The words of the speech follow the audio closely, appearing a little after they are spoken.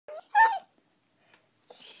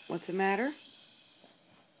What's the matter?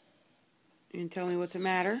 You can tell me what's the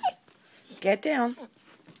matter? Get down.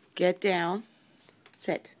 Get down.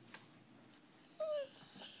 Sit.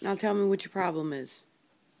 Now tell me what your problem is.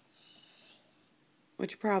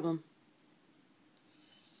 What's your problem?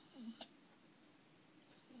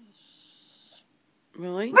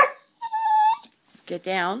 Really? Get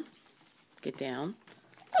down. Get down.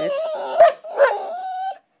 Sit.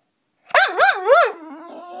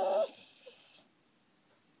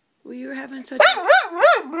 Well, you're having such a...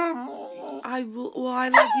 I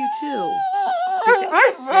love you too.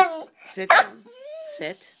 Sit down.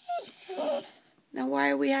 Sit. Now,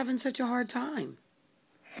 why are we having such a hard time?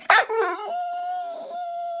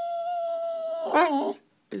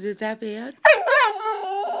 Is it that bad?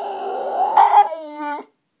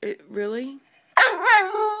 Really?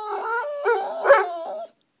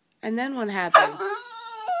 And then what happened?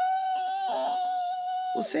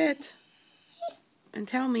 Well, sit and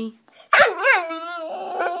tell me.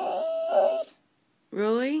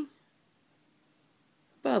 Really?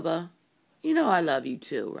 Bubba, you know I love you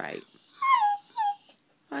too, right?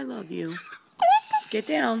 I love you. Get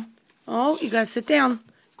down. Oh, you gotta sit down.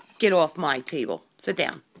 Get off my table. Sit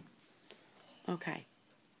down. Okay.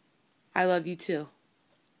 I love you too.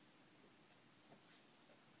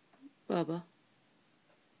 Bubba.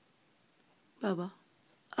 Bubba,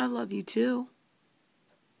 I love you too.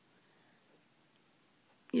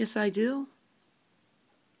 Yes, I do.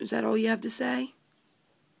 Is that all you have to say?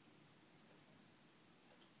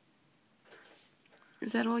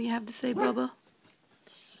 Is that all you have to say, Bubba?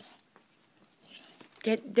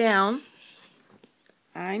 Get down.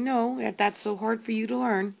 I know that that's so hard for you to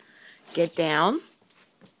learn. Get down.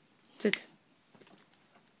 Sit.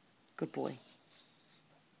 Good boy.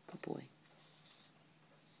 Good boy.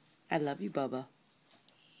 I love you, Bubba.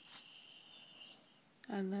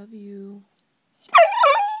 I love you.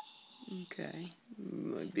 Okay.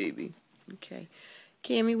 My baby. Okay.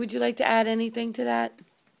 Cammy, would you like to add anything to that?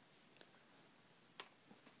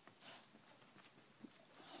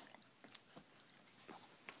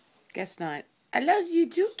 Guess not. I love you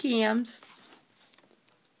too, Cams.